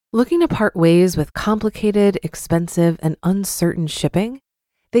Looking to part ways with complicated, expensive, and uncertain shipping?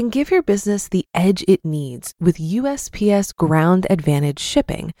 Then give your business the edge it needs with USPS Ground Advantage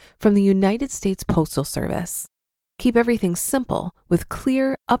shipping from the United States Postal Service. Keep everything simple with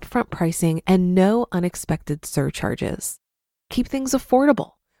clear, upfront pricing and no unexpected surcharges. Keep things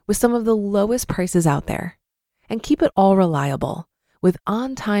affordable with some of the lowest prices out there. And keep it all reliable with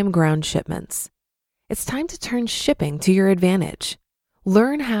on-time ground shipments. It's time to turn shipping to your advantage.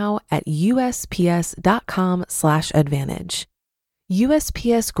 Learn how at USPS.com/advantage.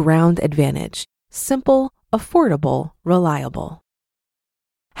 USPS Ground Advantage. Simple, affordable, reliable.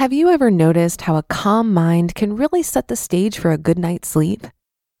 Have you ever noticed how a calm mind can really set the stage for a good night's sleep?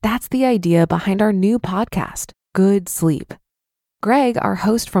 That's the idea behind our new podcast, Good Sleep. Greg, our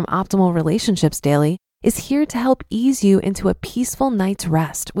host from Optimal Relationships Daily, is here to help ease you into a peaceful night's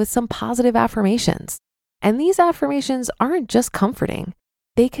rest with some positive affirmations. And these affirmations aren't just comforting.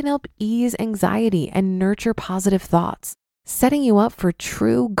 They can help ease anxiety and nurture positive thoughts, setting you up for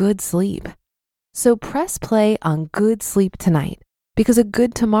true good sleep. So press play on Good Sleep tonight, because a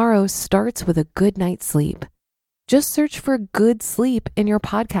good tomorrow starts with a good night's sleep. Just search for Good Sleep in your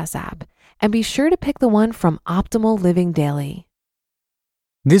podcast app and be sure to pick the one from Optimal Living Daily.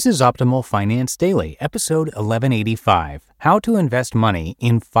 This is Optimal Finance Daily, episode 1185, How to Invest Money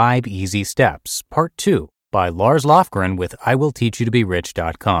in 5 Easy Steps, Part 2, by Lars Lofgren with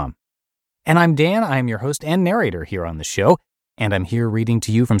IWillTeachYouToBeRich.com. And I'm Dan, I'm your host and narrator here on the show, and I'm here reading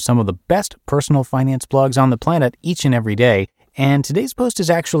to you from some of the best personal finance blogs on the planet each and every day, and today's post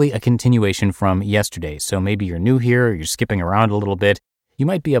is actually a continuation from yesterday, so maybe you're new here, or you're skipping around a little bit. You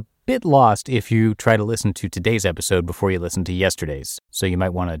might be a bit lost if you try to listen to today's episode before you listen to yesterday's. So you might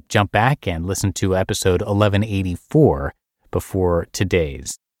want to jump back and listen to episode 1184 before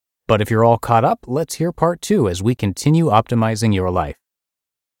today's. But if you're all caught up, let's hear part 2 as we continue optimizing your life.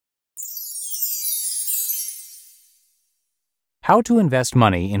 How to Invest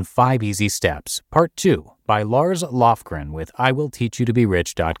Money in 5 Easy Steps, Part 2, by Lars Lofgren with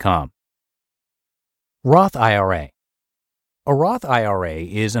IWillTeachYouToBeRich.com. Roth IRA. A Roth IRA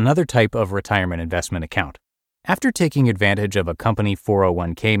is another type of retirement investment account. After taking advantage of a company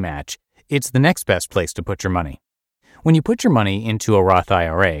 401k match, it's the next best place to put your money. When you put your money into a Roth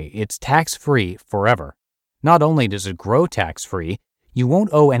IRA, it's tax-free forever. Not only does it grow tax-free, you won't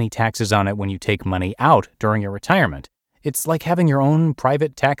owe any taxes on it when you take money out during your retirement. It's like having your own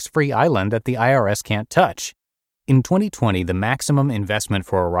private tax-free island that the IRS can't touch. In 2020, the maximum investment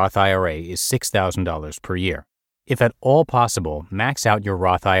for a Roth IRA is $6,000 per year. If at all possible, max out your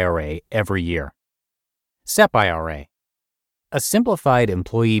Roth IRA every year. SEP IRA. A simplified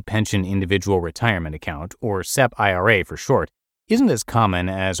employee pension individual retirement account, or SEP IRA for short, isn't as common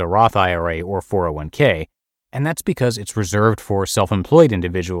as a Roth IRA or 401k, and that's because it's reserved for self-employed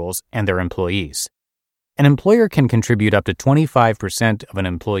individuals and their employees. An employer can contribute up to 25% of an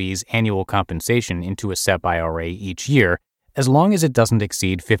employee's annual compensation into a SEP IRA each year, as long as it doesn't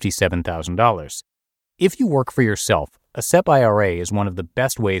exceed $57,000. If you work for yourself, a SEP IRA is one of the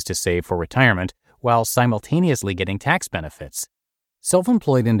best ways to save for retirement while simultaneously getting tax benefits.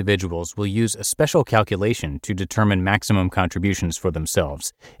 Self-employed individuals will use a special calculation to determine maximum contributions for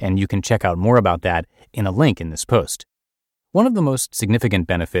themselves, and you can check out more about that in a link in this post. One of the most significant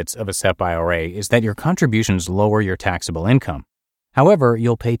benefits of a SEP IRA is that your contributions lower your taxable income. However,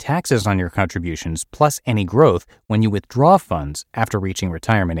 you'll pay taxes on your contributions plus any growth when you withdraw funds after reaching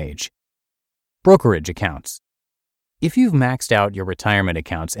retirement age. Brokerage accounts. If you've maxed out your retirement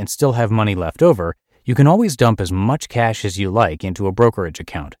accounts and still have money left over, you can always dump as much cash as you like into a brokerage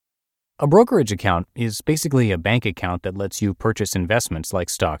account. A brokerage account is basically a bank account that lets you purchase investments like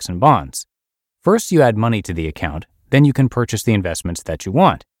stocks and bonds. First, you add money to the account, then you can purchase the investments that you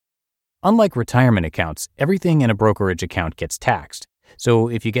want. Unlike retirement accounts, everything in a brokerage account gets taxed. So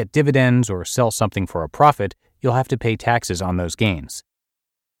if you get dividends or sell something for a profit, you'll have to pay taxes on those gains.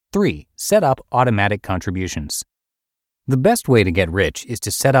 3. Set up automatic contributions. The best way to get rich is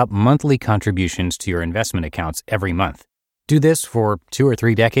to set up monthly contributions to your investment accounts every month. Do this for 2 or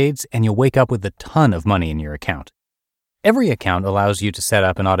 3 decades, and you'll wake up with a ton of money in your account. Every account allows you to set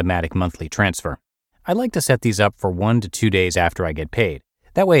up an automatic monthly transfer. I like to set these up for 1 to 2 days after I get paid.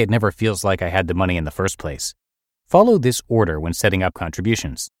 That way it never feels like I had the money in the first place. Follow this order when setting up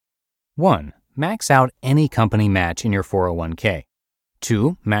contributions. 1. Max out any company match in your 401k.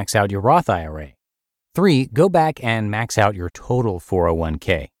 2. Max out your Roth IRA. 3. Go back and max out your total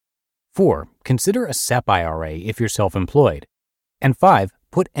 401k. 4. Consider a SEP IRA if you're self-employed. And 5.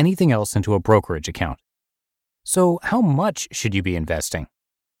 Put anything else into a brokerage account. So how much should you be investing?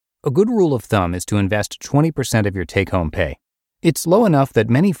 A good rule of thumb is to invest 20% of your take-home pay. It's low enough that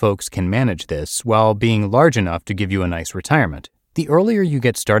many folks can manage this while being large enough to give you a nice retirement. The earlier you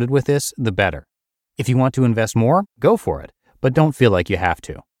get started with this, the better. If you want to invest more, go for it, but don't feel like you have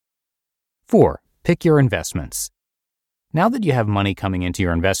to. 4. Pick your investments. Now that you have money coming into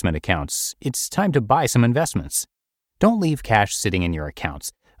your investment accounts, it's time to buy some investments. Don't leave cash sitting in your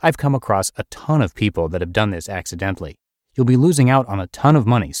accounts. I've come across a ton of people that have done this accidentally. You'll be losing out on a ton of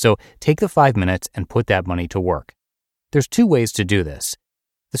money, so take the 5 minutes and put that money to work. There's 2 ways to do this.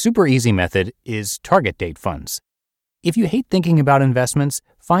 The super easy method is target date funds. If you hate thinking about investments,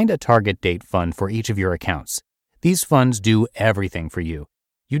 find a target date fund for each of your accounts. These funds do everything for you.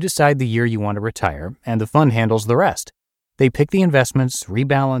 You decide the year you want to retire, and the fund handles the rest. They pick the investments,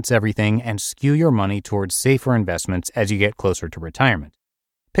 rebalance everything, and skew your money towards safer investments as you get closer to retirement.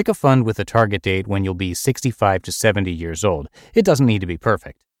 Pick a fund with a target date when you'll be 65 to 70 years old. It doesn't need to be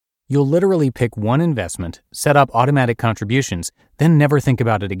perfect. You'll literally pick one investment, set up automatic contributions, then never think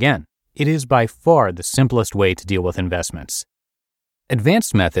about it again. It is by far the simplest way to deal with investments.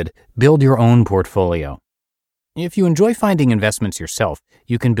 Advanced method, build your own portfolio. If you enjoy finding investments yourself,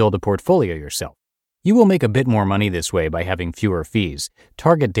 you can build a portfolio yourself. You will make a bit more money this way by having fewer fees.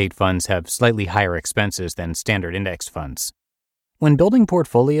 Target date funds have slightly higher expenses than standard index funds. When building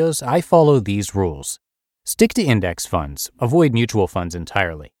portfolios, I follow these rules. Stick to index funds, avoid mutual funds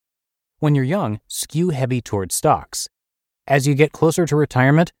entirely. When you're young, skew heavy towards stocks. As you get closer to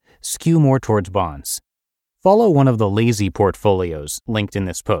retirement, skew more towards bonds. Follow one of the lazy portfolios linked in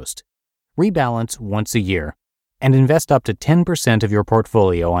this post. Rebalance once a year, and invest up to 10% of your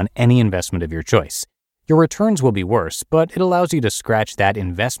portfolio on any investment of your choice. Your returns will be worse, but it allows you to scratch that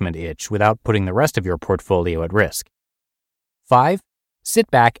investment itch without putting the rest of your portfolio at risk. 5. Sit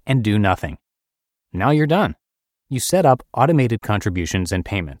back and do nothing. Now you're done. You set up automated contributions and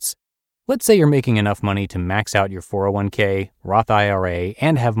payments. Let's say you're making enough money to max out your 401k, Roth IRA,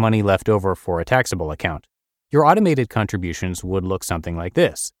 and have money left over for a taxable account. Your automated contributions would look something like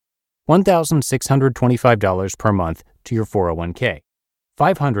this. $1,625 per month to your 401k,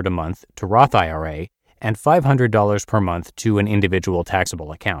 $500 a month to Roth IRA, and $500 per month to an individual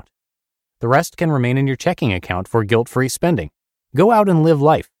taxable account. The rest can remain in your checking account for guilt-free spending. Go out and live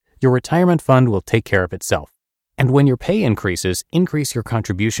life. Your retirement fund will take care of itself. And when your pay increases, increase your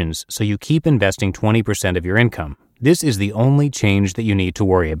contributions so you keep investing 20% of your income. This is the only change that you need to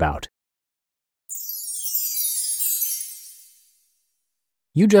worry about.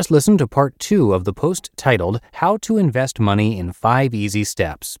 You just listened to part 2 of the post titled How to Invest Money in 5 Easy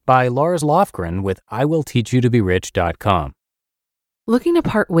Steps by Lars Lofgren with IWillTeachYouToBeRich.com. Looking to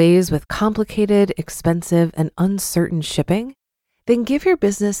part ways with complicated, expensive, and uncertain shipping? Then give your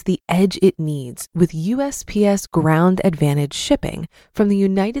business the edge it needs with USPS Ground Advantage shipping from the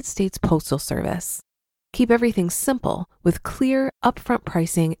United States Postal Service. Keep everything simple with clear, upfront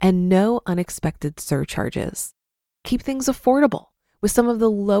pricing and no unexpected surcharges. Keep things affordable with some of the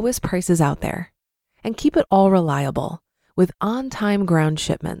lowest prices out there. And keep it all reliable with on-time ground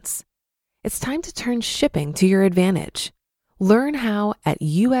shipments. It's time to turn shipping to your advantage. Learn how at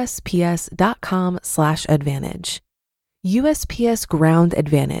USPS.com/advantage. USPS Ground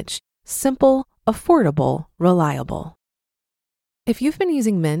Advantage. Simple, affordable, reliable. If you've been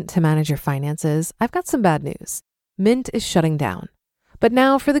using Mint to manage your finances, I've got some bad news. Mint is shutting down. But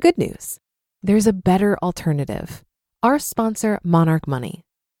now for the good news. There's a better alternative. Our sponsor, Monarch Money.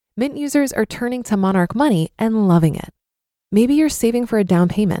 Mint users are turning to Monarch Money and loving it. Maybe you're saving for a down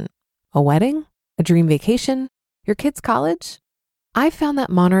payment, a wedding, a dream vacation, your kid's college. I've found that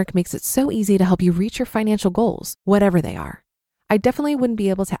Monarch makes it so easy to help you reach your financial goals, whatever they are. I definitely wouldn't be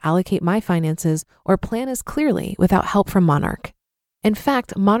able to allocate my finances or plan as clearly without help from Monarch. In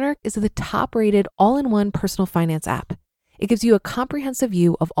fact, Monarch is the top-rated all-in-one personal finance app. It gives you a comprehensive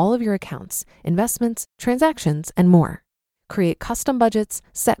view of all of your accounts, investments, transactions, and more. Create custom budgets,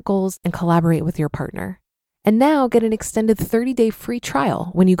 set goals, and collaborate with your partner. And now get an extended 30-day free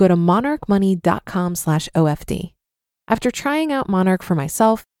trial when you go to monarchmoney.com/OFD. After trying out Monarch for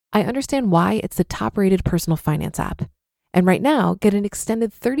myself, I understand why it's the top-rated personal finance app. And right now, get an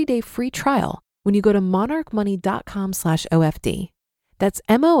extended 30-day free trial when you go to monarchmoney.com/OFD. That's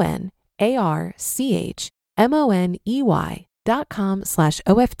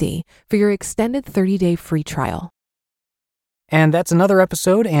monarchmoney.com/OFD for your extended 30-day free trial. And that's another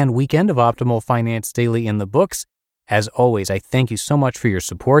episode and weekend of Optimal Finance Daily in the books. As always, I thank you so much for your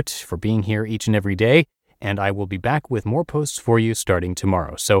support, for being here each and every day. And I will be back with more posts for you starting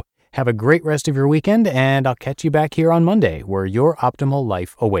tomorrow. So have a great rest of your weekend, and I'll catch you back here on Monday, where your optimal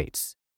life awaits.